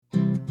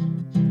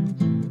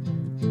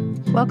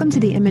Welcome to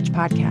the Image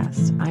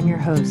Podcast. I'm your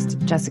host,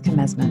 Jessica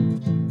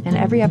Mesman. In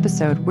every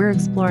episode, we're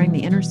exploring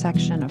the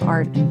intersection of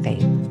art and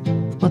faith.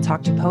 We'll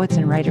talk to poets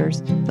and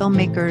writers,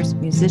 filmmakers,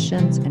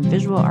 musicians, and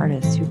visual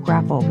artists who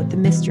grapple with the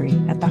mystery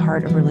at the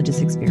heart of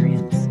religious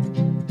experience.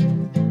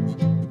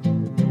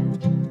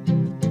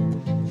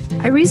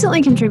 I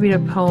recently contributed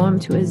a poem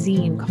to a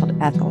zine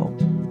called Ethel.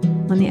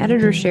 When the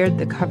editor shared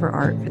the cover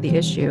art for the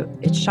issue,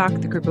 it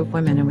shocked the group of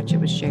women in which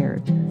it was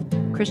shared: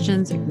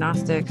 Christians,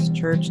 agnostics,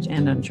 churched,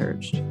 and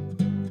unchurched.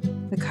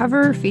 The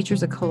cover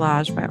features a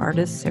collage by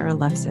artist Sarah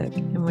Lefsick,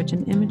 in which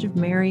an image of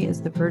Mary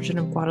as the Virgin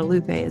of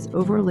Guadalupe is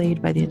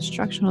overlaid by the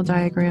instructional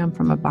diagram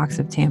from a box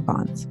of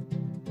tampons.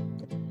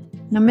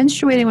 Now,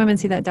 menstruating women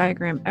see that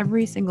diagram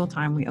every single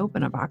time we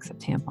open a box of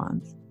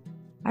tampons.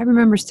 I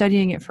remember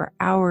studying it for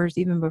hours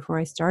even before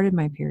I started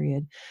my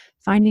period,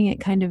 finding it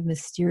kind of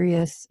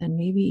mysterious and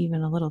maybe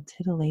even a little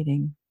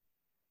titillating.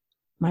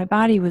 My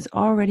body was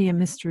already a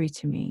mystery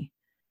to me.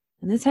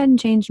 And this hadn't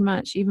changed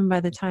much even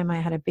by the time I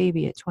had a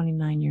baby at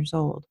 29 years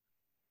old.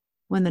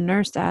 When the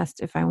nurse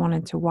asked if I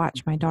wanted to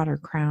watch my daughter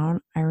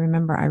crown, I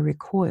remember I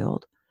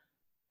recoiled.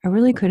 I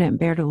really couldn't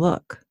bear to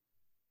look.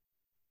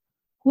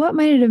 What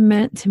might it have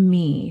meant to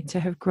me to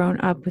have grown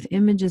up with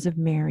images of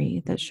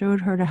Mary that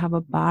showed her to have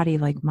a body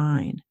like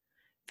mine,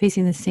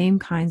 facing the same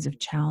kinds of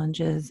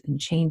challenges and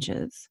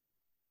changes?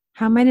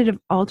 How might it have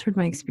altered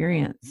my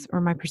experience or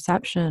my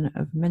perception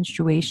of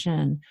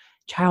menstruation,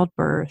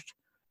 childbirth,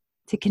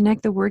 to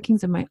connect the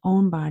workings of my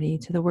own body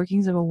to the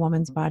workings of a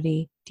woman's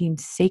body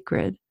deemed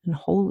sacred and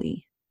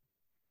holy?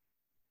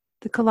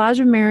 The collage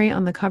of Mary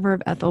on the cover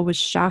of Ethel was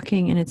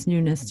shocking in its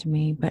newness to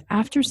me, but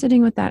after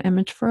sitting with that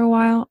image for a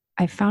while,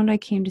 I found I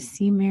came to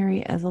see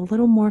Mary as a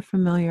little more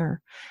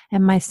familiar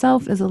and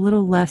myself as a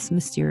little less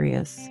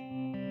mysterious.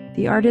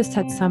 The artist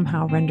had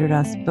somehow rendered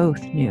us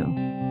both new.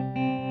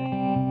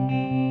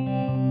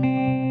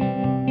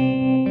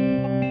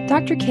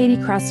 Dr. Katie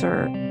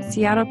Kresser,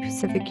 Seattle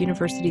Pacific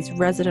University's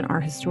resident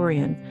art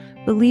historian,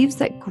 believes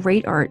that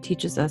great art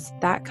teaches us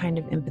that kind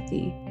of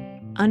empathy,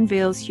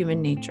 unveils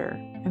human nature,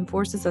 and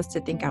forces us to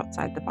think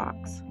outside the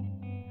box.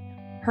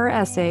 Her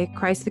essay,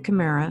 Christ the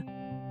Chimera,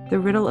 The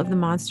Riddle of the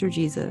Monster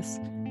Jesus,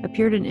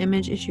 appeared in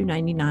Image issue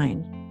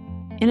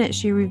 99. In it,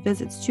 she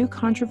revisits two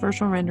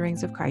controversial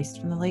renderings of Christ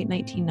from the late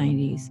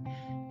 1990s,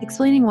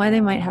 explaining why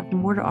they might have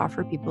more to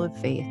offer people of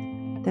faith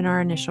than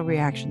our initial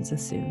reactions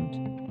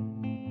assumed.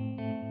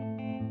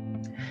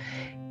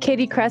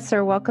 Katie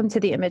Kresser, welcome to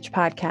the Image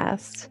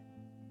Podcast.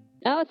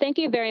 Oh, thank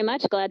you very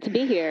much. Glad to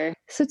be here.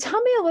 So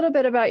tell me a little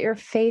bit about your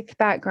faith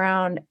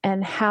background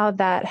and how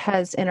that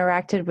has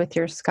interacted with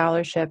your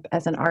scholarship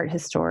as an art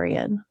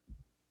historian.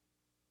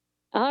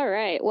 All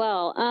right.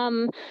 Well,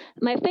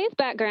 my faith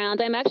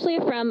background, I'm actually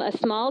from a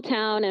small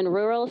town in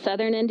rural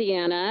southern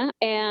Indiana,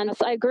 and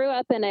so I grew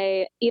up in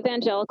a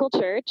evangelical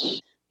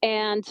church.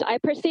 And I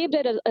perceived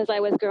it as I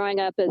was growing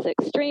up as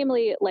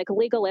extremely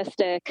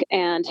legalistic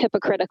and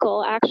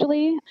hypocritical,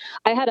 actually.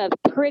 I had a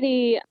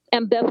pretty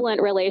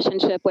ambivalent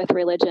relationship with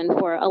religion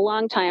for a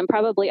long time,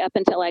 probably up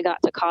until I got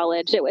to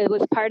college. It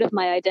was part of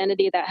my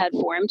identity that had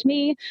formed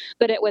me,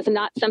 but it was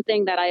not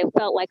something that I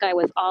felt like I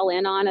was all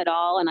in on at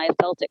all. And I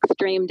felt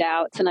extreme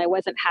doubts, and I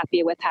wasn't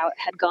happy with how it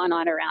had gone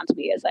on around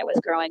me as I was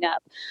growing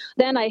up.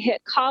 Then I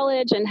hit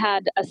college and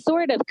had a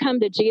sort of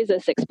come to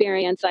Jesus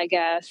experience, I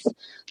guess.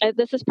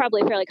 This is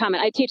probably fairly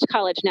common. I teach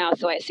college now,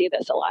 so I see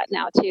this a lot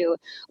now too,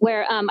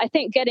 where I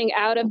think getting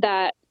out of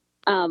that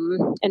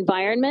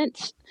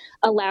environment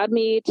allowed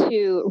me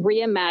to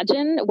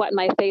reimagine what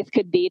my faith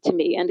could be to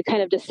me and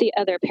kind of to see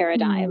other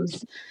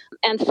paradigms.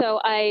 And so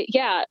I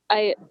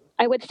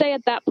would say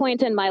at that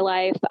point in my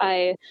life,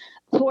 I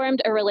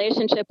formed a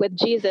relationship with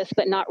Jesus,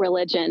 but not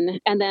religion.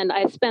 And then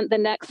I spent the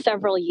next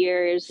several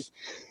years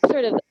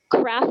sort of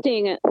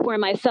crafting for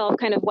myself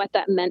kind of what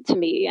that meant to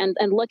me and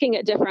looking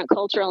at different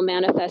cultural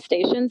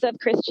manifestations of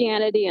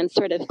Christianity and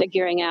sort of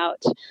figuring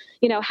out,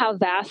 how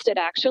vast it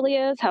actually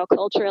is, how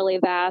culturally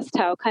vast,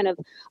 how kind of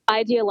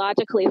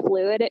ideologically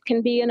fluid it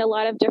can be in a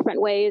lot of different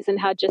ways, and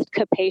how just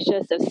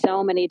capacious of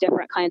so many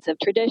different kinds of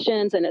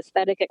traditions and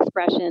aesthetic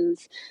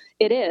expressions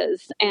it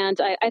is. And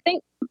I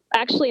think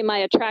actually my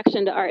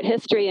attraction to art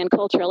history and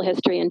cultural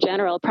history in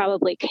general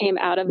probably came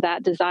out of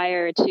that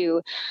desire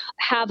to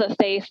have a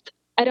faith,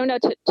 I don't know,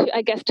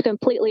 to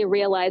completely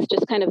realize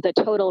just kind of the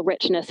total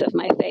richness of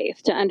my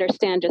faith, to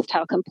understand just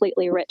how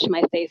completely rich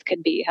my faith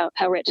could be,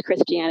 how rich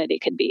Christianity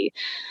could be.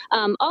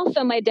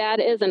 Also, my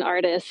dad is an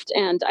artist,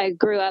 and I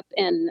grew up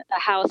in a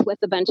house with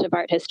a bunch of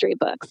art history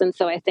books. And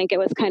so I think it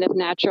was kind of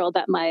natural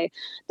that my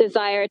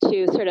desire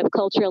to sort of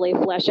culturally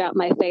flesh out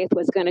my faith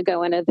was going to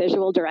go in a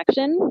visual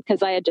direction,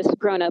 because I had just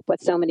grown up with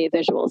so many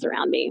visuals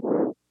around me.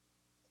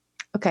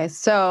 Okay,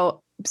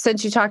 so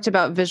since you talked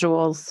about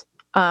visuals,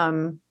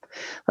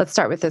 let's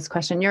start with this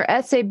question. Your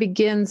essay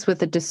begins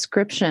with a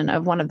description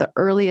of one of the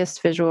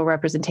earliest visual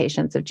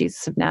representations of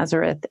Jesus of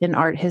Nazareth in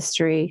art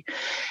history.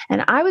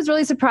 And I was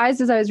really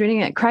surprised as I was reading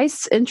it.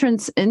 Christ's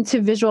entrance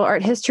into visual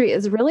art history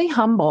is really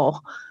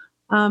humble.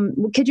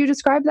 Could you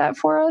describe that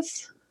for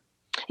us?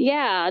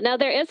 Yeah, now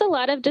there is a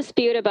lot of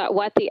dispute about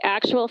what the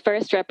actual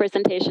first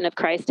representation of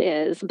Christ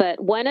is, but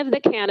one of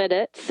the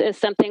candidates is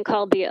something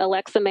called the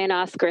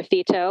Alexamenos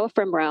graffito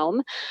from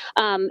Rome.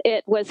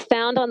 It was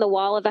found on the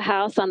wall of a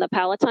house on the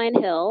Palatine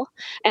Hill,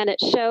 and it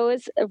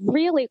shows a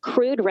really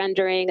crude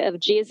rendering of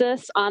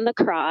Jesus on the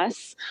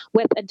cross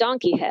with a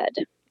donkey head.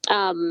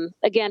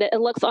 Again,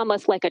 it looks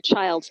almost like a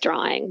child's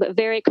drawing, but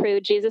very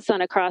crude. Jesus on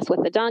a cross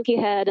with a donkey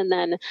head, and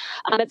then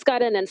it's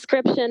got an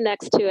inscription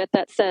next to it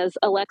that says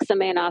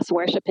Alexamenos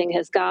worshiping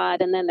his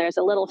God, and then there's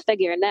a little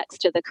figure next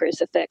to the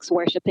crucifix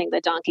worshiping the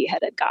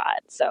donkey-headed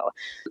God. So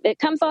it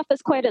comes off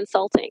as quite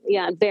insulting.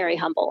 Yeah, and very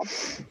humble.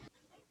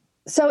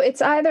 So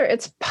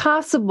it's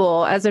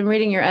possible, as I'm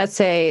reading your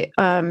essay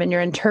and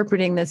you're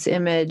interpreting this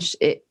image,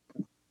 it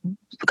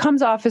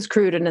comes off as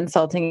crude and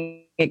insulting.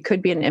 It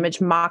could be an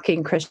image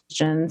mocking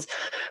Christians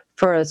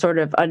for a sort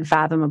of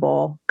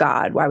unfathomable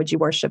God. Why would you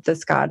worship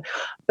this God?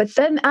 But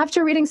then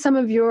after reading some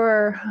of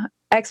your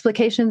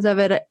explications of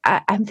it,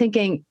 I'm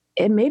thinking,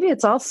 and maybe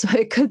it's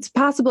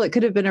possible it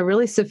could have been a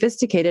really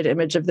sophisticated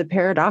image of the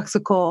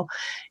paradoxical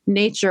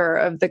nature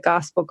of the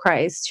gospel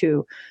Christ,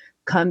 who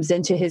comes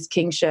into his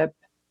kingship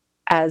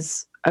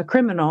as a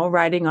criminal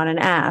riding on an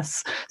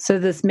ass. So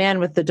this man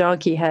with the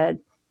donkey head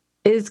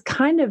is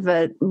kind of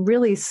it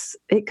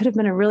could have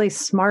been a really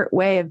smart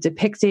way of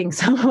depicting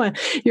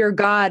your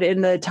God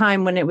in the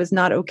time when it was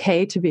not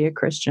okay to be a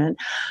Christian.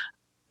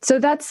 So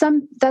that's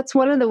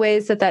one of the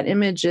ways that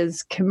image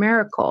is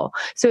chimerical.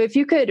 So if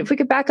we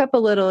could back up a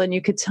little and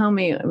you could tell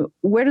me,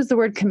 where does the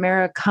word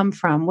chimera come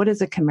from? What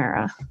is a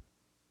chimera?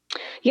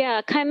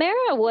 Yeah,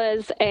 chimera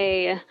was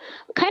a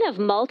kind of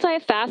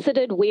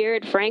multifaceted,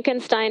 weird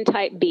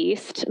Frankenstein-type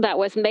beast that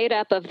was made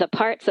up of the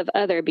parts of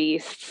other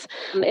beasts.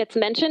 It's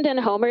mentioned in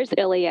Homer's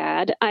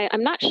Iliad.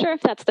 I'm not sure if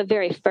that's the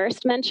very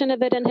first mention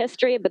of it in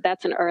history, but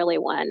that's an early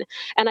one.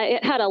 And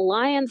it had a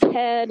lion's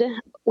head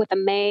with a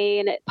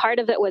mane. Part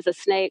of it was a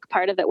snake,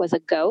 part of it was a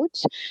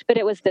goat, but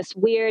it was this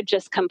weird,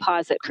 just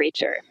composite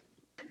creature.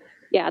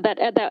 Yeah, that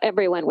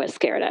everyone was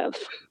scared of.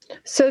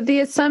 So the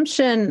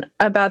assumption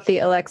about the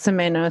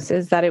Alexamenos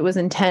is that it was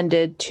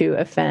intended to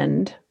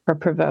offend or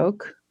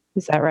provoke.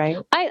 Is that right?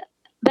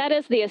 That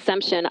is the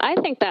assumption. I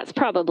think that's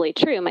probably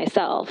true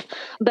myself.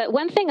 But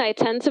one thing I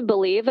tend to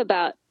believe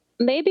about,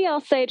 maybe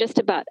I'll say just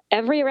about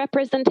every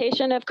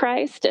representation of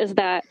Christ, is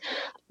that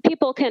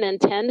people can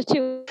intend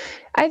to.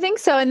 I think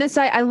so. And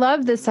I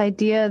love this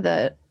idea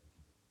that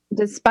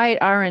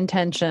despite our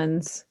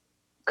intentions,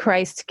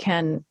 Christ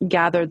can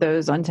gather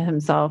those unto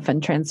himself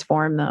and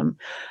transform them,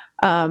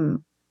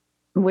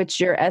 which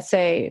your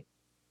essay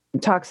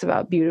talks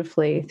about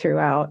beautifully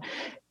throughout.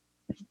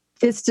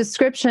 This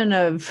description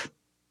of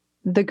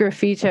the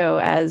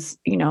graffito as,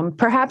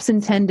 perhaps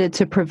intended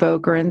to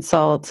provoke or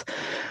insult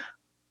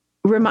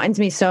reminds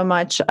me so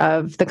much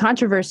of the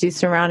controversy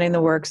surrounding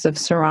the works of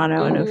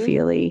Serrano and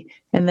O'Feely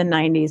in the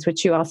 90s,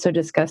 which you also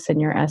discuss in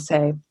your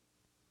essay.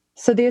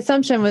 So the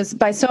assumption was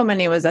by so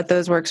many was that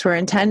those works were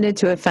intended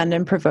to offend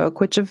and provoke,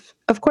 which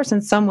of course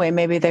in some way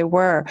maybe they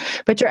were.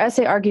 But your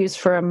essay argues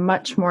for a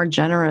much more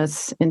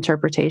generous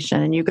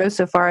interpretation. And you go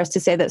so far as to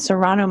say that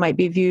Serrano might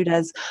be viewed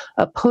as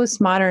a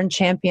postmodern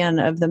champion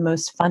of the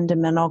most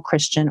fundamental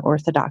Christian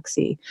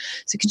orthodoxy.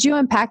 So could you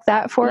unpack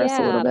that for us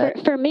a little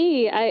bit? For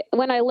me,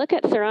 when I look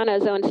at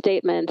Serrano's own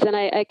statements, and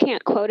I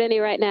can't quote any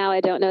right now, I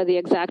don't know the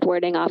exact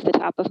wording off the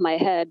top of my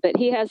head, but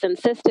he has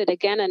insisted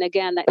again and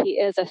again that he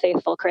is a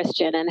faithful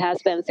Christian and has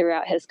been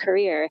throughout his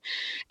career.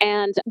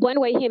 And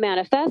one way he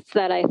manifests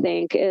that, I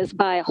think, is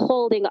by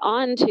holding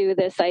on to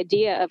this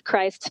idea of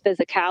Christ's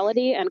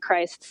physicality and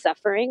Christ's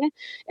suffering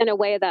in a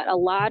way that a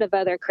lot of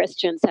other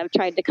Christians have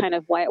tried to kind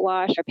of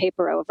whitewash or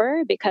paper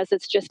over, because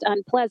it's just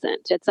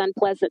unpleasant. It's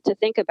unpleasant to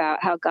think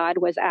about how God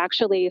was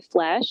actually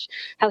flesh,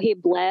 how he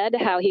bled,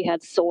 how he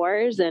had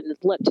sores and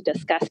looked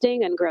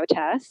disgusting and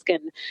grotesque,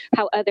 and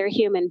how other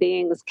human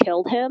beings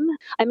killed him.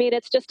 I mean,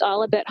 it's just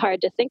all a bit hard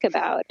to think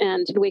about,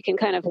 and we can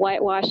kind of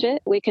whitewash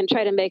it. We can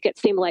try to make it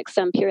seem like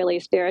some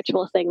purely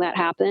spiritual thing that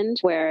happened,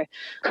 where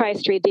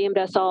Christ redeemed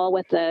us all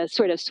with the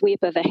sort of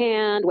sweep of a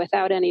hand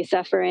without any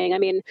suffering. I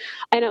mean,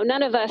 I know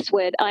none of us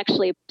would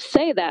actually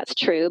say that's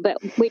true, but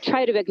we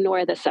try to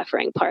ignore the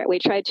suffering part. We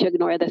try to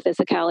ignore the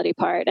physicality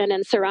part. And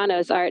in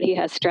Serrano's art, he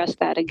has stressed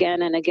that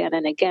again and again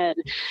and again.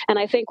 And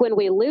I think when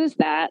we lose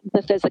that,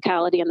 the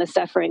physicality and the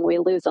suffering, we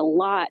lose a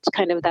lot,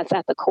 kind of that's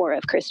at the core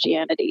of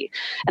Christianity.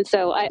 And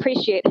so I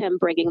appreciate him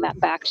bringing that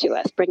back to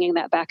us, bringing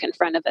that back in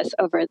front of us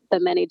over the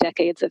many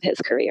decades of his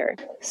career.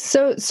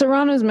 So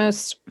Serrano's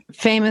most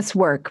famous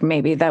work,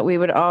 maybe, that we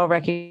would all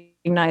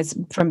recognize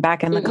from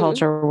back in the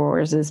culture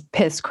wars, is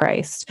Piss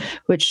Christ,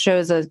 which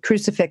shows a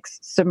crucifix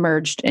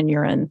submerged in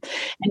urine.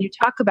 And you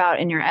talk about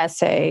in your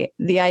essay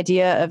the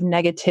idea of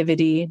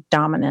negativity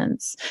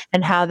dominance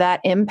and how that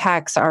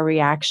impacts our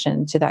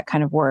reaction to that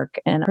kind of work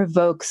and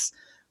provokes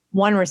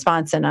one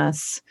response in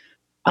us,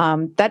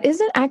 that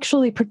isn't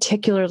actually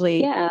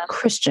particularly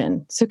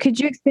Christian. So could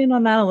you expand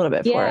on that a little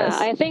bit for us?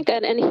 Yeah, I think,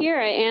 and here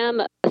I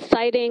am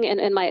citing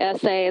in my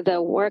essay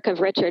the work of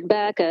Richard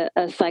Beck, a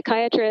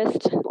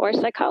psychiatrist or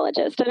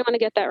psychologist. I don't want to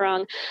get that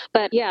wrong,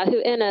 but yeah, who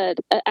in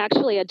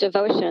actually a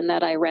devotion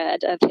that I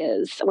read of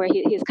his, where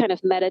he's kind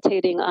of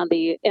meditating on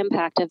the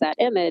impact of that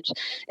image,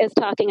 is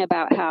talking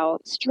about how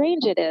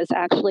strange it is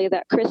actually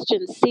that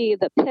Christians see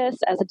the piss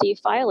as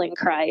defiling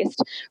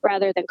Christ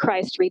rather than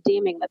Christ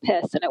redeeming the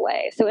piss in a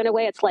way. So in a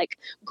way, it's like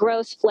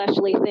gross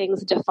fleshly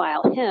things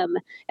defile him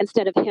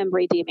instead of him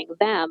redeeming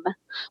them,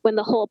 when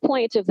the whole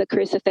point of the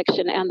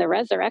crucifixion and the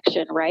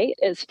resurrection, right,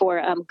 is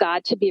for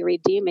God to be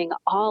redeeming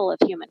all of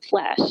human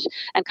flesh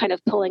and kind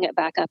of pulling it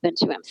back up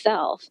into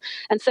himself.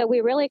 And so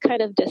we really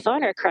kind of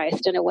dishonor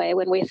Christ in a way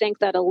when we think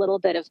that a little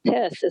bit of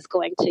piss is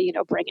going to,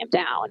 bring him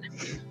down.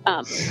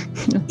 That's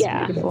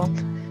beautiful.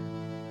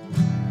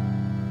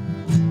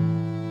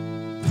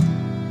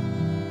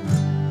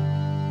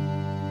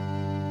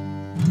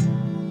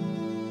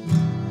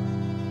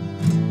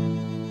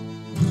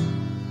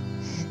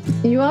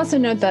 You also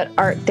note that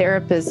art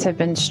therapists have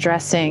been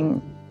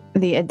stressing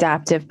the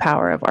adaptive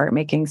power of art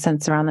making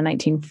since around the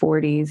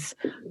 1940s.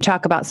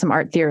 Talk about some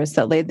art theorists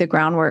that laid the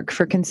groundwork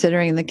for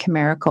considering the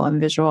chimerical and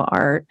visual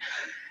art.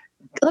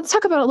 Let's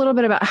talk about a little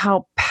bit about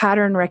how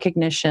pattern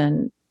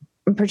recognition,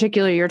 in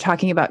particular, you're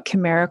talking about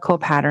chimerical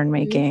pattern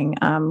making,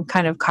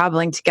 kind of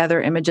cobbling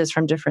together images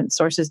from different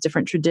sources,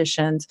 different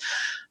traditions,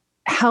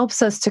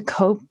 helps us to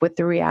cope with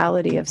the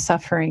reality of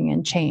suffering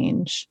and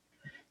change,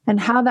 and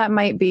how that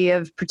might be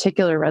of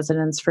particular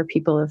resonance for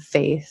people of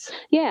faith.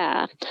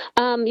 Yeah.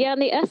 In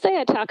the essay,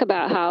 I talk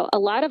about how a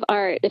lot of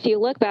art, if you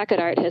look back at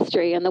art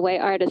history and the way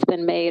art has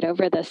been made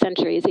over the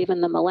centuries,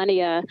 even the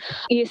millennia,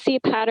 you see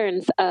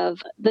patterns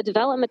of the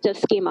development of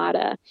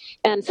schemata.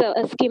 And so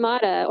a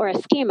schemata, or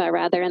a schema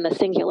rather in the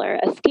singular,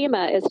 a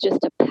schema is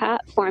just a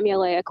pat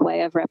formulaic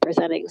way of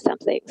representing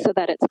something so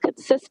that it's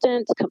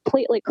consistent,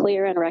 completely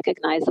clear and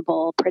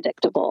recognizable,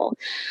 predictable.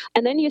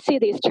 And then you see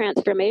these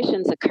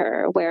transformations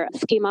occur where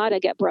schemata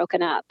get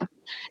broken up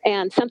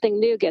and something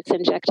new gets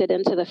injected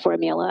into the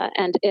formula,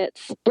 and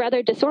it's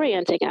rather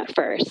disorienting at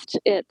first.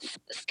 It's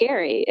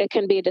scary. It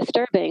can be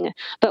disturbing.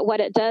 But what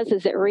it does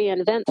is it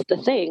reinvents the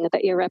thing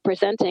that you're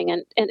representing,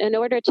 and in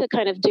order to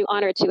kind of do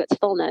honor to its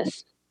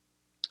fullness.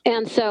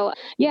 And so,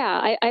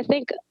 I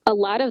think a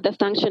lot of the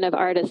function of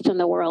artists in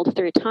the world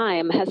through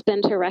time has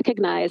been to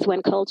recognize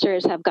when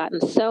cultures have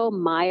gotten so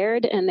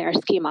mired in their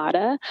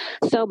schemata,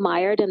 so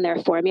mired in their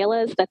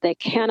formulas that they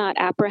cannot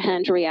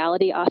apprehend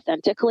reality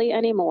authentically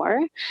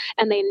anymore,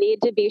 and they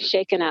need to be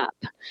shaken up.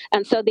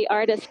 And so the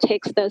artist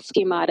takes those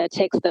schemata,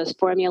 takes those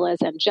formulas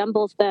and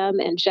jumbles them,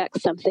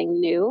 injects something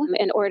new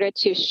in order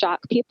to shock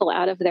people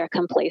out of their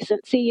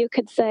complacency, you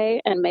could say,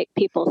 and make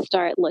people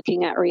start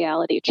looking at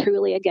reality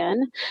truly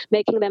again,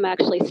 making them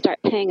actually start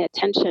paying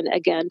attention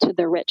again to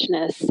the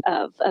richness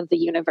of the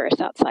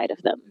universe outside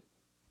of them.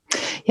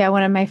 Yeah,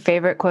 one of my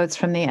favorite quotes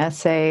from the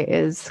essay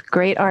is,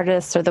 "Great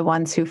artists are the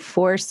ones who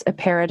force a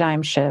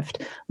paradigm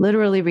shift,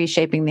 literally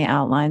reshaping the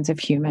outlines of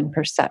human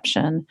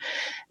perception."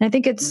 And I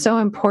think it's so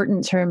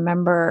important to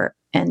remember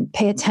and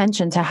pay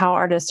attention to how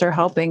artists are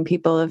helping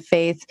people of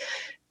faith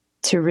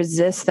to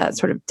resist that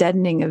sort of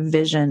deadening of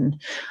vision.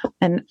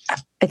 And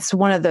it's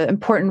one of the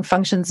important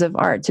functions of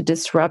art to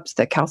disrupt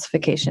the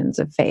calcifications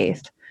of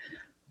faith.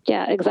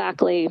 Yeah,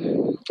 exactly.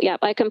 Yeah,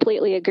 I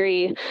completely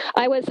agree.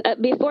 I was,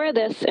 before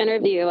this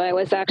interview, I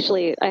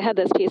had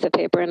this piece of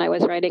paper and I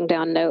was writing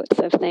down notes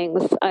of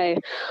things I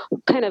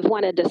kind of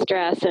wanted to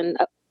stress, and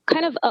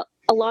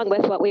along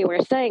with what we were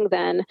saying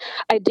then,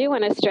 I do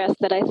want to stress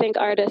that I think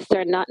artists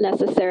are not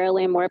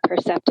necessarily more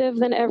perceptive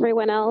than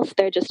everyone else.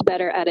 They're just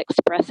better at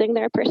expressing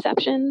their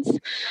perceptions.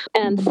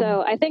 And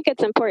so I think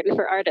it's important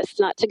for artists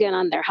not to get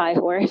on their high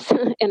horse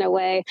in a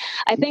way.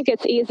 I think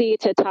it's easy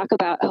to talk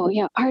about,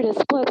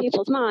 artists blow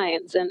people's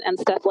minds and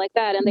stuff like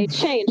that, and they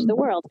change the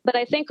world. But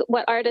I think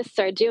what artists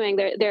are doing,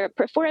 they're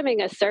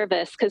performing a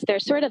service because they're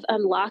sort of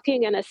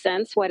unlocking, in a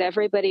sense, what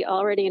everybody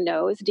already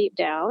knows deep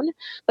down.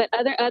 But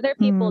other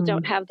people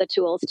don't have the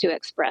tools to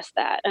express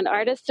that. And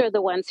artists are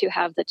the ones who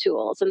have the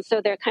tools. And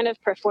so they're kind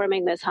of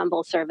performing this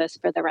humble service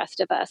for the rest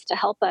of us to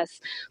help us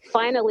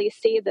finally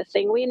see the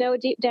thing we know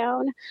deep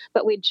down,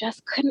 but we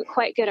just couldn't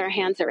quite get our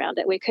hands around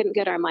it. We couldn't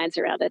get our minds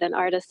around it. And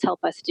artists help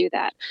us do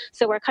that.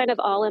 So we're kind of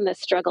all in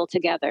this struggle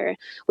together.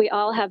 We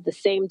all have the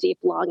same deep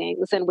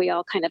longings, and we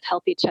all kind of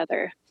help each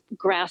other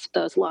grasp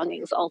those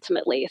longings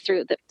ultimately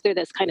through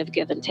this kind of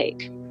give and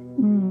take.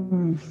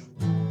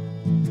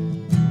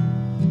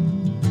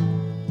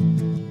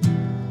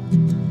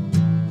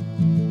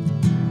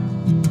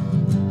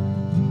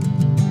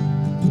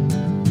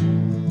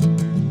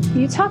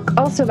 You talk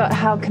also about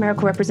how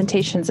chimerical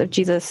representations of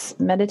Jesus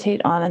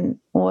meditate on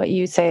what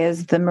you say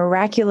is the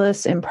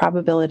miraculous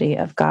improbability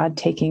of God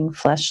taking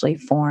fleshly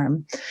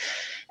form.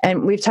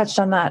 And we've touched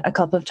on that a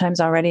couple of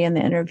times already in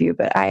the interview,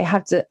 but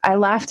I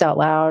laughed out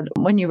loud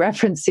when you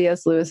referenced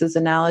C.S. Lewis's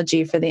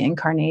analogy for the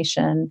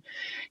incarnation.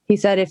 He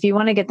said, if you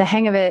want to get the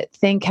hang of it,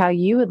 think how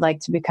you would like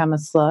to become a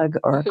slug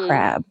or a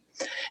crab.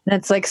 And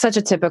it's like such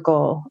a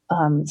typical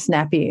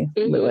snappy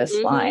Lewis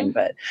line, Mm-hmm.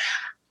 but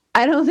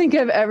I don't think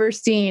I've ever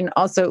seen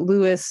also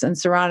Lewis and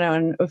Serrano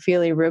and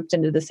Ophelia roped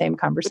into the same Mm-hmm.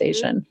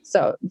 conversation.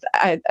 So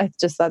I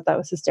just thought that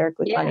was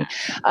hysterically Yeah.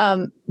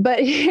 funny. But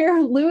here,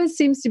 Lewis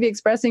seems to be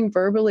expressing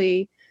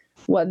verbally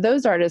what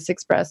those artists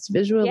expressed Yeah.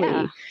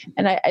 visually.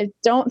 And I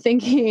don't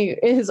think he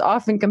is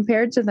often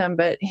compared to them,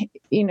 but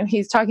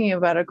he's talking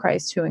about a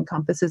Christ who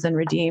encompasses and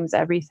redeems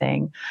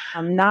everything,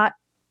 not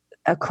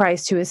a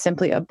Christ who is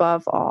simply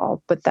above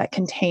all, but that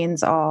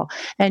contains all.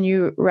 And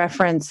you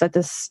reference that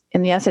this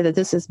in the essay that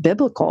this is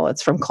biblical.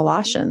 It's from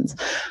Colossians.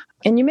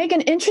 And you make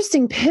an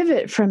interesting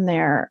pivot from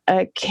there,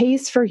 a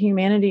case for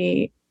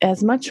humanity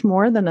as much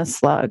more than a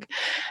slug.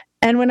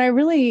 And when I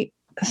really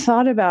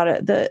thought about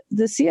it,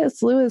 the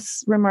C.S.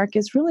 Lewis remark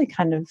is really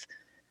kind of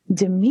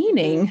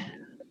demeaning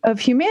of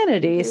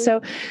humanity.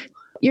 So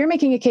you're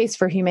making a case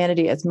for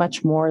humanity as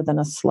much more than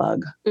a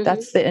slug.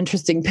 That's the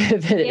interesting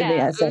pivot in the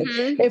essay.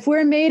 If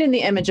we're made in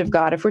the image of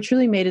God, if we're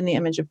truly made in the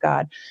image of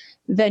God,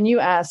 then you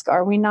ask,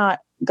 are we not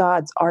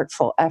God's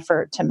artful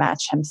effort to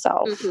match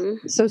himself?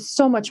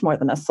 So much more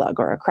than a slug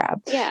or a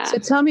crab. Yeah. So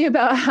tell me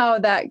about how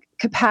that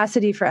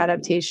capacity for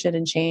adaptation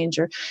and change,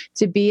 or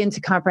to be and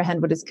to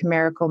comprehend what is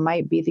chimerical,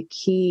 might be the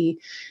key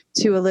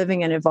to a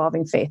living and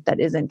evolving faith that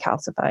isn't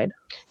calcified.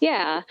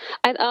 Yeah.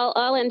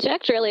 I'll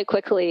inject really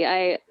quickly.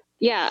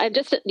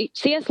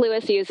 C.S.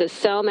 Lewis uses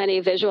so many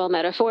visual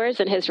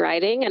metaphors in his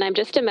writing, and I'm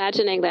just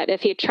imagining that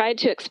if he tried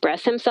to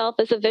express himself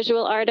as a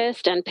visual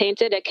artist and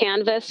painted a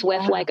canvas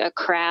with like a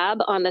crab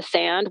on the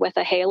sand with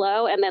a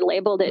halo and then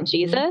labeled it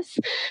Jesus,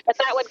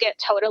 that would get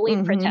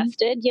totally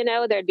protested.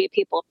 There'd be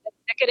people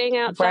picketing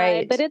outside,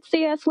 Right. but it's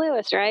C.S.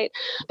 Lewis, right?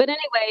 But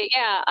anyway,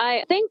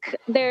 I think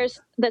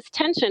there's this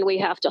tension we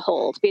have to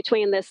hold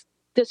between this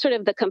sort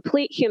of the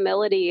complete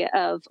humility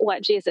of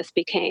what Jesus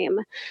became,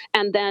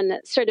 and then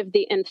sort of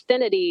the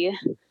infinity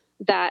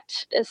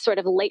that is sort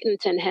of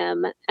latent in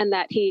him and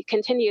that he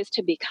continues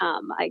to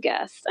become, I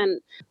guess. And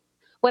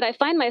what I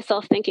find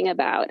myself thinking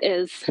about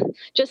is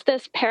just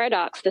this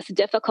paradox, this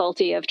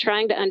difficulty of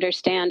trying to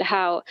understand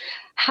how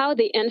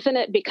the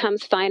infinite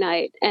becomes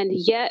finite and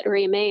yet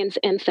remains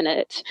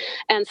infinite.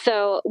 And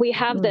so we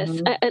have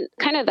this, and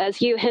kind of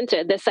as you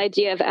hinted, this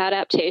idea of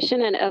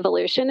adaptation and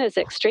evolution is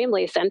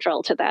extremely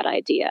central to that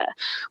idea.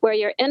 Where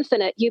you're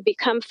infinite, you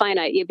become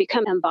finite, you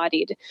become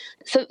embodied.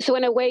 So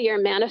in a way,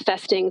 you're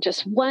manifesting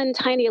just one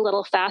tiny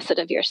little facet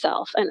of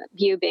yourself, and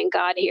you being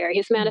God here,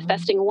 he's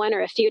manifesting one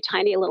or a few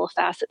tiny little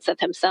facets of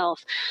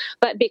himself.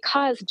 But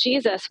because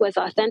Jesus was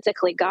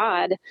authentically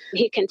God,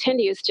 he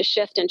continues to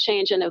shift and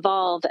change and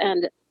evolve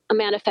and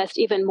manifest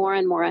even more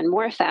and more and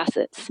more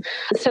facets.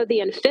 So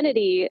the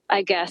infinity,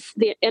 I guess,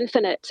 the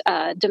infinite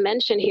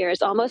dimension here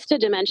is almost a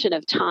dimension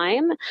of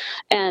time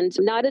and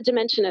not a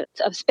dimension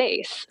of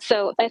space.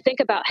 So I think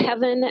about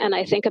heaven, and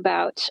I think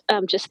about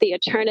just the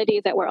eternity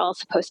that we're all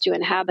supposed to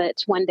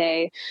inhabit one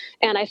day.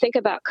 And I think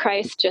about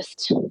Christ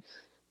just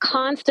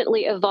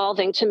constantly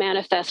evolving to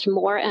manifest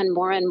more and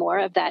more and more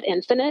of that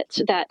infinite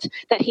that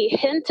he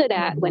hinted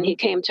at when he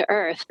came to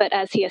earth. But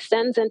as he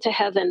ascends into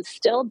heaven,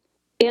 still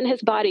in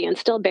his body and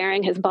still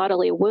bearing his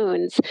bodily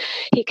wounds,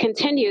 he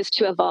continues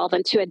to evolve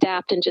and to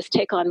adapt and just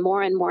take on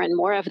more and more and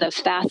more of those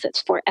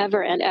facets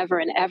forever and ever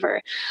and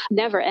ever,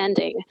 never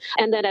ending.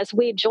 And then as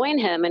we join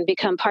him and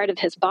become part of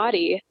his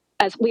body,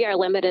 as we are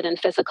limited and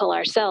physical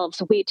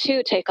ourselves, we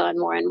too take on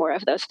more and more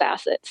of those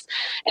facets.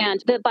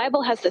 And the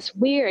Bible has this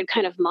weird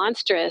kind of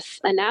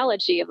monstrous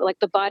analogy of like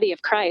the body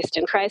of Christ,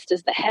 and Christ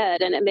is the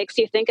head. And it makes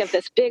you think of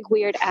this big,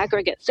 weird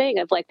aggregate thing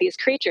of like these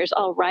creatures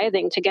all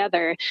writhing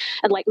together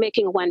and like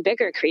making one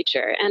bigger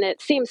creature. And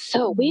it seems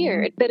so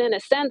weird, but in a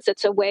sense,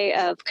 it's a way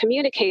of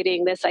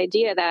communicating this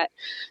idea that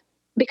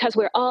because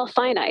we're all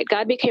finite,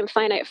 God became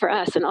finite for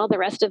us, and all the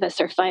rest of us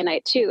are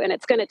finite too. And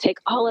it's going to take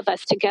all of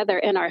us together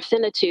in our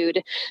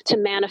finitude to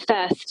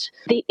manifest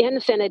the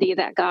infinity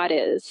that God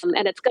is.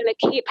 And it's going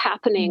to keep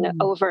happening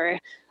over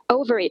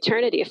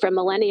eternity, from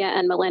millennia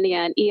and millennia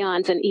and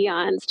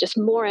eons, just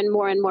more and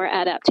more and more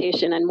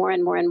adaptation and more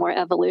and more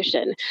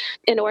evolution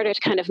in order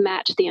to kind of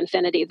match the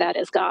infinity that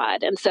is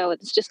God. And so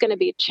it's just going to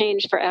be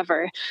change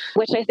forever,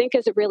 which I think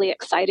is a really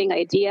exciting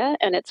idea,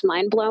 and it's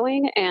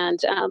mind-blowing. And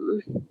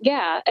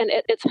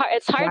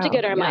it's hard to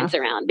get our minds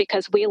around,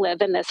 because we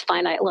live in this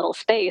finite little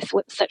space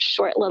with such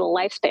short little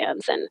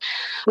lifespans, and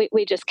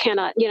we just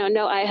cannot,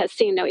 no eye has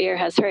seen, no ear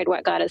has heard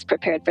what God has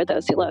prepared for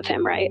those who love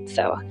him, right?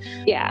 So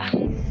yeah.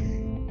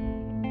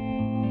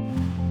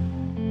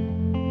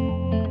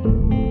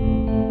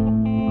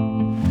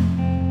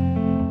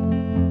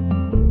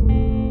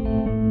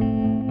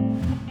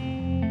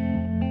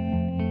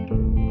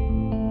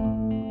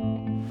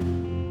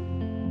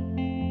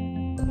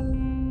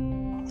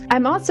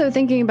 I'm also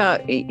thinking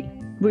about,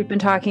 we've been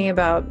talking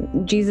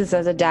about Jesus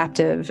as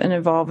adaptive and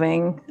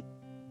evolving,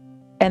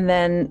 and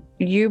then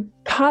you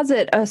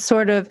posit a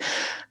sort of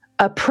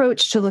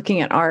approach to looking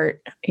at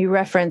art. You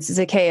reference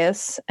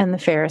Zacchaeus and the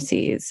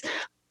Pharisees.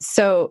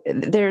 So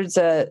there's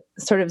a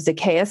sort of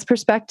Zacchaeus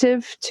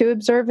perspective to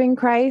observing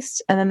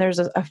Christ, and then there's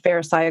a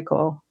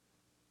Pharisaical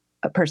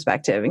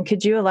perspective. And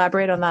could you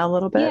elaborate on that a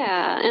little bit?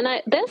 Yeah.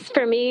 And this,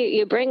 for me,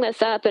 you bring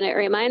this up and it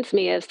reminds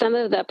me of some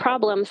of the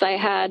problems I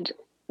had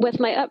with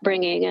my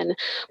upbringing and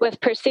with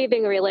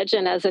perceiving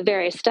religion as a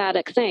very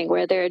static thing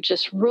where there are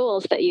just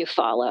rules that you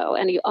follow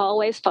and you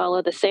always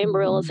follow the same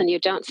rules and you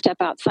don't step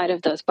outside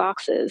of those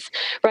boxes,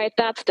 right?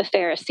 That's the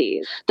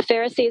Pharisees. The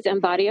Pharisees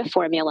embody a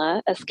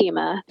formula, a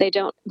schema. They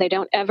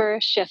don't ever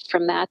shift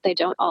from that. They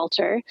don't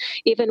alter.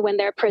 Even when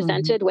they're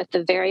presented with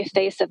the very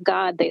face of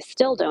God, they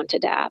still don't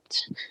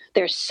adapt.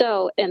 They're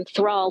so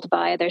enthralled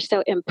by, they're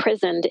so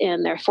imprisoned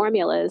in their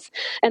formulas.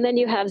 And then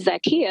you have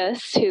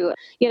Zacchaeus, who,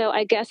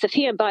 I guess if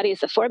he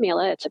embodies a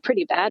formula, it's a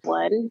pretty bad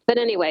one. But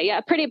anyway, yeah,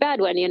 pretty bad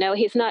one.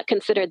 He's not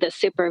considered this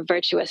super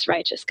virtuous,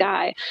 righteous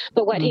guy.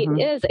 But what he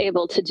is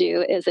able to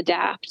do is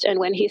adapt. And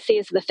when he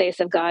sees the face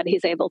of God,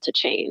 he's able to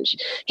change.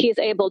 He's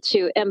able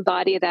to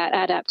embody that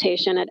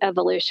adaptation and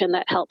evolution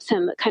that helps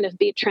him kind of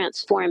be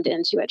transformed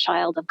into a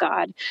child of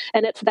God.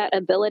 And it's that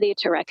ability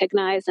to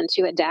recognize and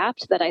to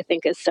adapt that I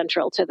think is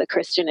central to the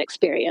Christian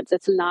experience.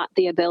 It's not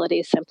the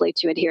ability simply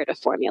to adhere to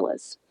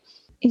formulas.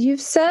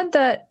 You've said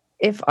that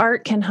if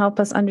art can help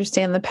us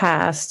understand the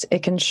past,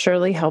 it can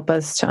surely help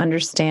us to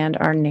understand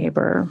our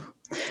neighbor.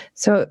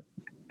 So,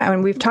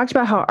 we've talked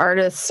about how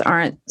artists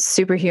aren't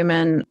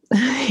superhuman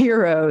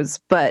heroes,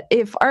 but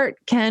if art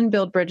can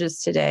build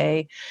bridges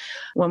today,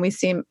 when we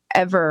seem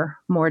ever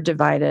more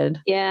divided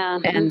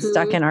and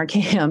stuck in our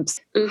camps,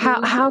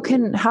 how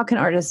can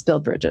artists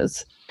build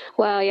bridges?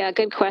 Well, yeah,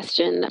 good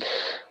question.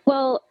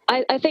 Well,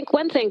 I think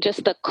one thing,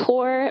 just the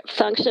core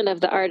function of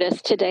the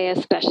artist today,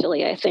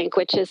 especially, I think,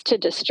 which is to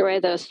destroy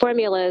those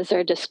formulas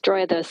or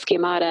destroy those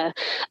schemata.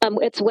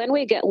 It's when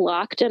we get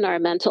locked in our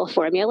mental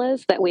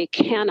formulas that we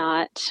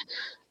cannot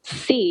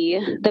see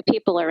the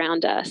people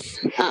around us.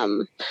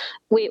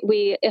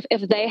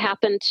 If they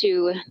happen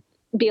to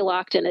be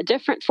locked in a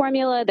different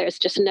formula, there's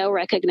just no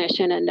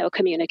recognition and no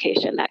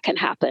communication that can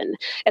happen.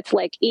 It's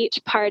like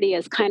each party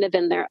is kind of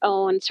in their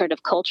own sort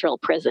of cultural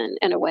prison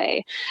in a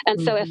way.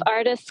 And so if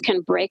artists can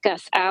break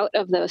us out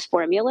of those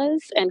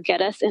formulas and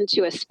get us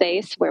into a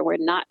space where we're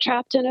not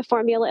trapped in a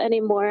formula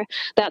anymore,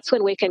 that's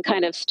when we can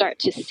kind of start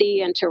to see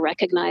and to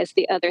recognize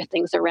the other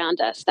things around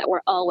us that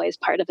were always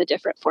part of a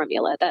different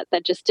formula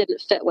that just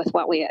didn't fit with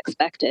what we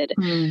expected.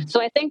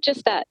 So I think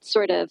just that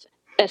sort of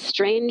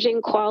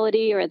estranging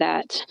quality or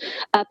that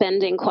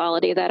upending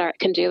quality that art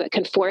can do, it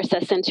can force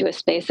us into a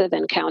space of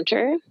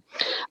encounter.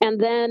 And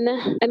then,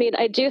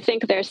 I do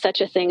think there's such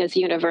a thing as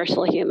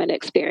universal human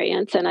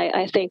experience. And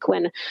I think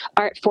when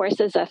art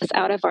forces us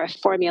out of our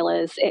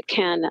formulas, it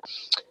can,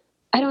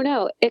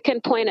 it can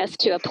point us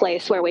to a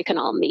place where we can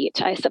all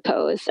meet, I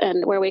suppose,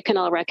 and where we can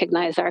all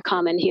recognize our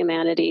common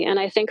humanity. And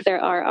I think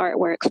there are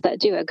artworks that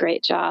do a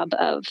great job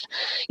of,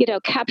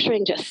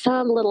 capturing just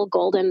some little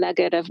golden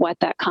nugget of what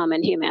that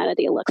common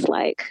humanity looks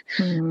like.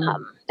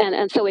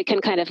 And so we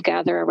can kind of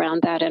gather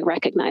around that and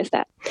recognize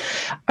that.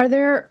 Are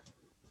there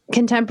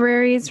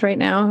contemporaries right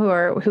now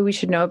who we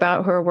should know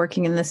about, who are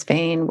working in this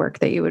vein, work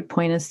that you would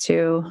point us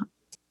to?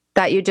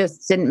 That you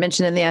just didn't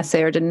mention in the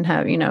essay or didn't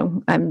have,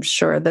 I'm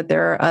sure that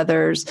there are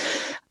others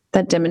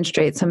that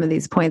demonstrate some of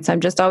these points.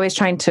 I'm just always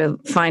trying to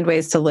find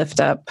ways to lift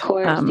up those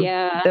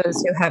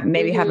who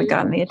haven't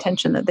gotten the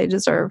attention that they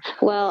deserve.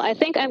 Well, I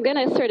think I'm going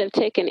to sort of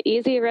take an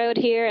easy road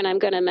here, and I'm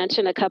going to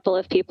mention a couple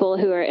of people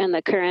who are in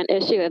the current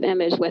issue of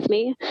Image with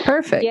me.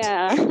 Perfect.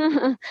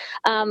 Yeah.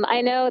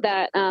 I know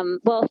that,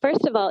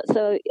 first of all,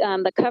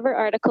 the cover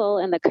article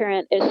in the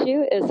current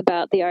issue is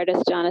about the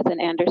artist Jonathan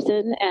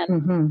Anderson.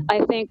 And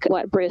I think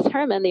what Bruce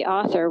Herman, the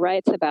author,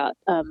 writes about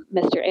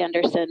Mr.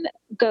 Anderson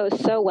goes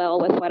so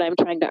well with what I'm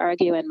trying to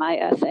argue in my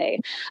essay.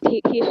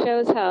 He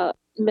shows how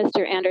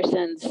Mr.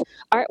 Anderson's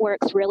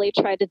artworks really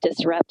try to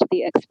disrupt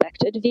the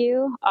expected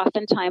view,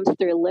 oftentimes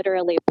through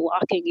literally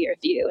blocking your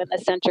view in the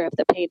center of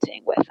the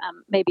painting with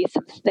maybe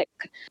some thick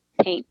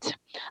paint.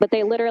 But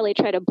they literally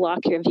try to block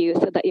your view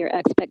so that your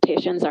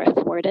expectations are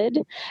thwarted,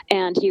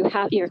 and you're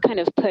kind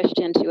of pushed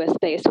into a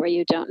space where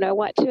you don't know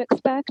what to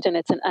expect, and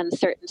it's an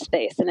uncertain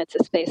space, and it's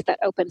a space that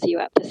opens you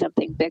up to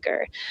something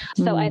bigger.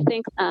 So I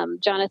think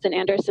Jonathan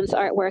Anderson's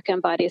artwork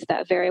embodies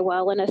that very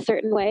well in a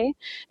certain way.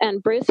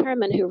 And Bruce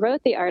Herman, who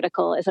wrote the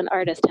article, is an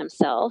artist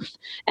himself,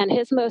 and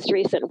his most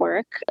recent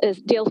work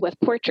deals with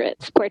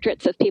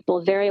portraits of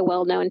people very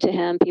well known to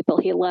him, people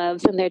he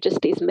loves, and they're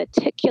just these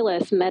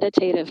meticulous,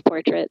 meditative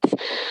portraits,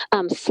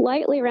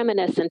 slightly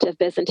reminiscent of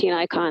Byzantine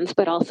icons,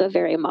 but also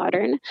very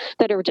modern,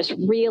 that are just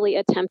really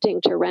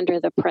attempting to render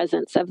the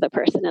presence of the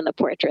person in the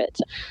portrait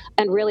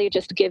and really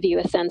just give you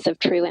a sense of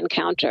true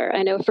encounter.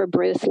 I know for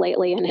Bruce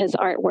lately in his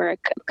artwork,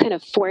 kind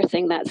of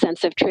forcing that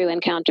sense of true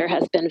encounter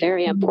has been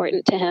very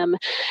important to him,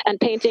 and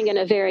painting in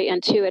a very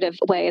intuitive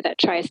way that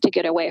tries to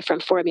get away from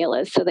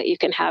formulas so that you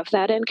can have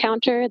that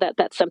encounter.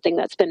 That's something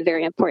that's been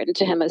very important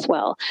to him as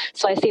well.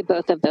 So I see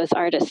both of those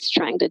artists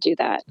trying to do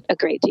that a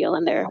great deal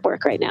in their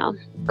work right now.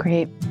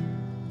 Great.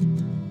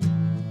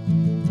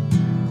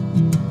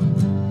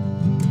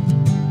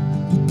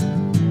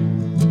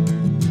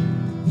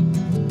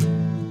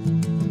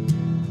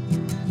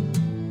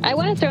 I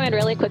want want to throw in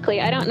really quickly,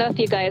 I don't know if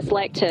you guys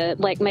like to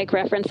make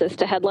references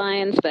to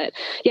headlines, but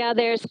yeah,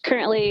 there's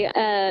currently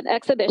an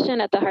exhibition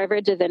at the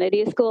Harvard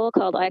Divinity School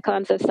called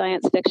Icons of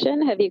Science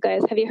Fiction. Have you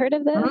heard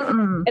of this?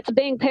 Mm-mm. It's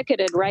being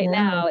picketed right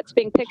now. It's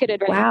being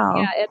picketed right now.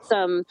 Wow. Yeah,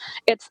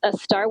 it's a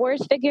Star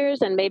Wars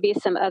figures and maybe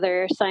some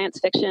other science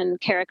fiction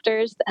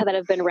characters that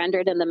have been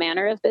rendered in the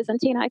manner of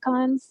Byzantine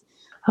icons.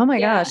 Oh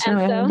my gosh. And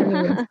No, I so, haven't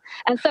heard of this.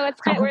 and so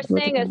we're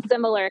seeing a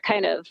similar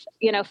kind of,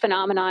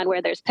 phenomenon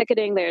where there's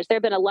picketing. There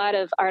have been a lot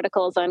of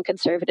articles on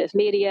conservative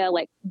media,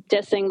 like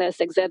dissing this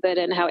exhibit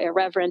and how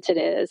irreverent it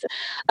is.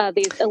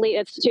 These elite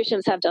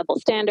institutions have double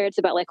standards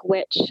about like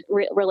which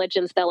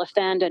religions they'll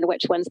offend and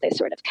which ones they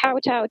sort of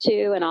kowtow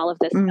to and all of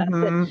this stuff.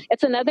 But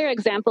it's another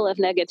example of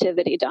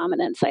negativity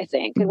dominance, I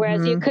think.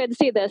 Whereas you could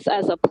see this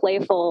as a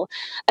playful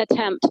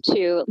attempt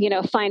to,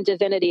 find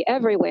divinity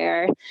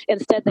everywhere.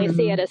 Instead, they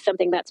see it as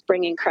something that's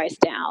bringing Christ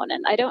down,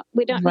 and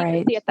we don't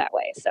need to see it that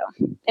way. So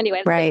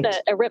anyway,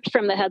 just a ripped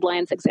from the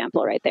headlines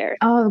example right there.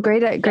 Oh,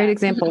 great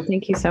example.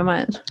 Thank you so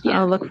much.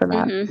 I'll look for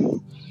that.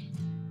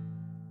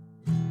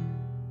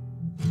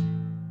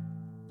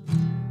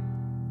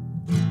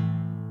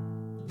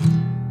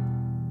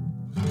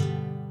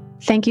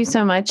 Thank you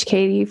so much,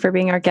 Katie, for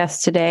being our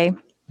guest today.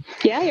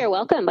 Yeah, you're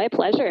welcome. My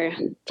pleasure.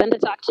 Fun to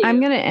talk to you.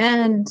 I'm going to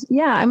end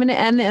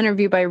the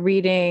interview by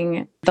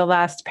reading the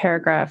last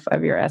paragraph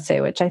of your essay,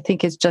 which I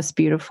think is just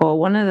beautiful.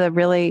 One of the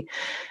really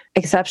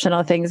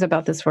exceptional things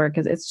about this work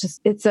is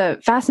it's a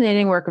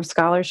fascinating work of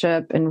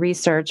scholarship and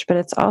research, but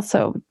it's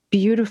also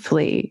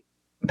beautifully,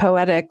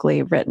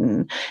 poetically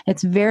written.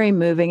 It's very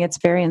moving. It's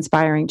very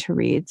inspiring to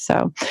read.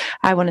 So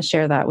I want to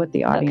share that with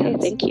the audience.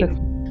 Okay, thank you.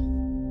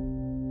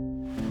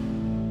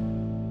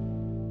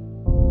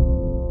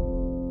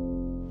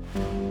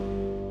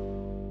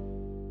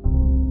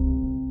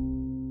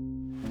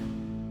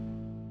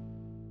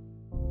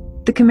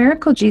 The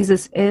chimerical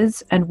Jesus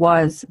is and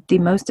was the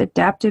most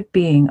adaptive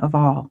being of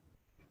all.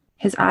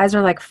 His eyes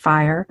are like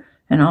fire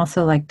and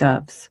also like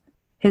doves.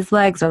 His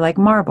legs are like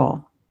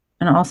marble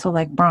and also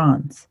like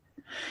bronze.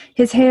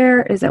 His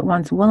hair is at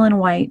once woolen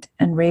white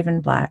and raven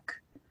black.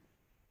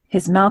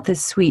 His mouth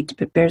is sweet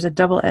but bears a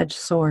double-edged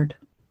sword.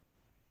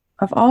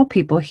 Of all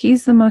people,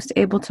 he's the most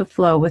able to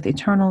flow with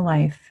eternal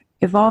life,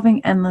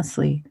 evolving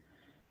endlessly,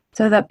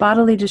 so that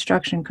bodily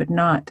destruction could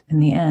not, in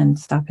the end,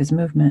 stop his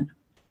movement.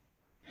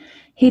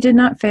 He did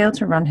not fail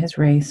to run his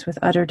race with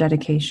utter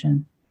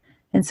dedication,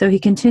 and so he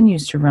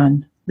continues to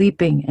run,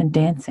 leaping and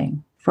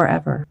dancing,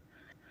 forever.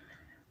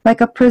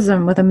 Like a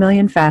prism with a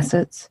million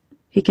facets,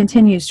 he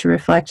continues to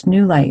reflect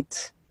new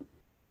lights.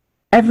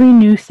 Every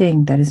new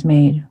thing that is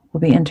made will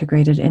be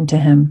integrated into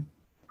him.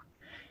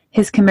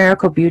 His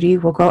chimerical beauty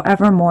will grow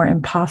ever more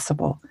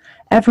impossible,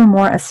 ever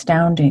more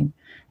astounding,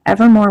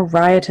 ever more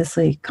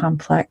riotously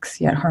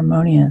complex yet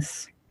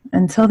harmonious,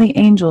 until the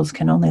angels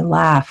can only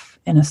laugh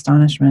in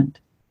astonishment.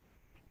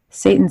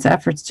 Satan's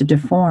efforts to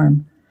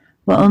deform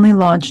will only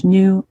launch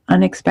new,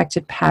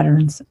 unexpected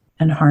patterns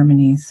and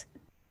harmonies.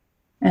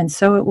 And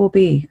so it will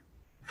be,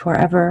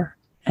 forever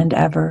and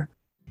ever.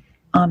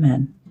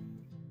 Amen.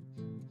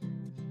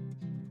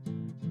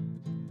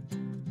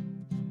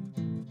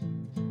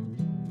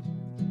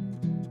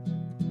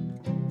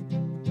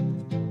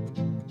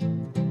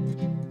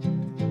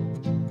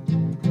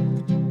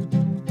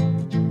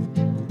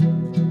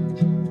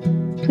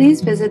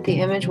 Please visit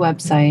the Image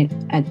website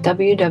at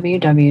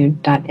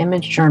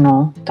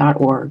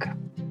www.imagejournal.org.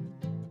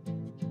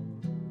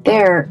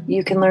 There,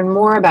 you can learn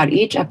more about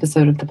each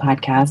episode of the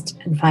podcast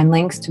and find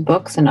links to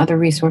books and other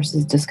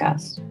resources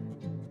discussed.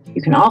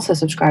 You can also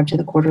subscribe to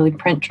the quarterly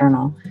print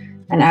journal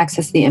and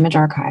access the Image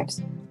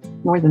archives,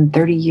 more than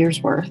 30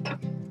 years worth.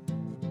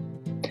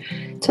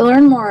 To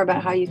learn more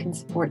about how you can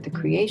support the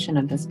creation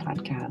of this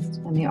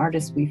podcast and the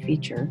artists we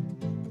feature,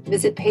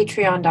 visit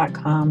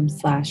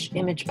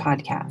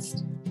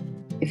patreon.com/imagepodcast.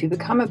 If you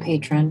become a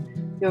patron,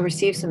 you'll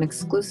receive some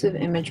exclusive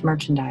Image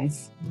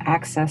merchandise,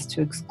 access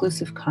to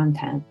exclusive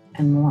content,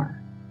 and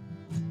more.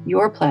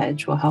 Your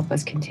pledge will help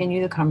us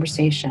continue the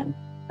conversation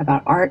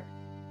about art,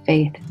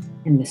 faith,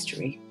 and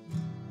mystery.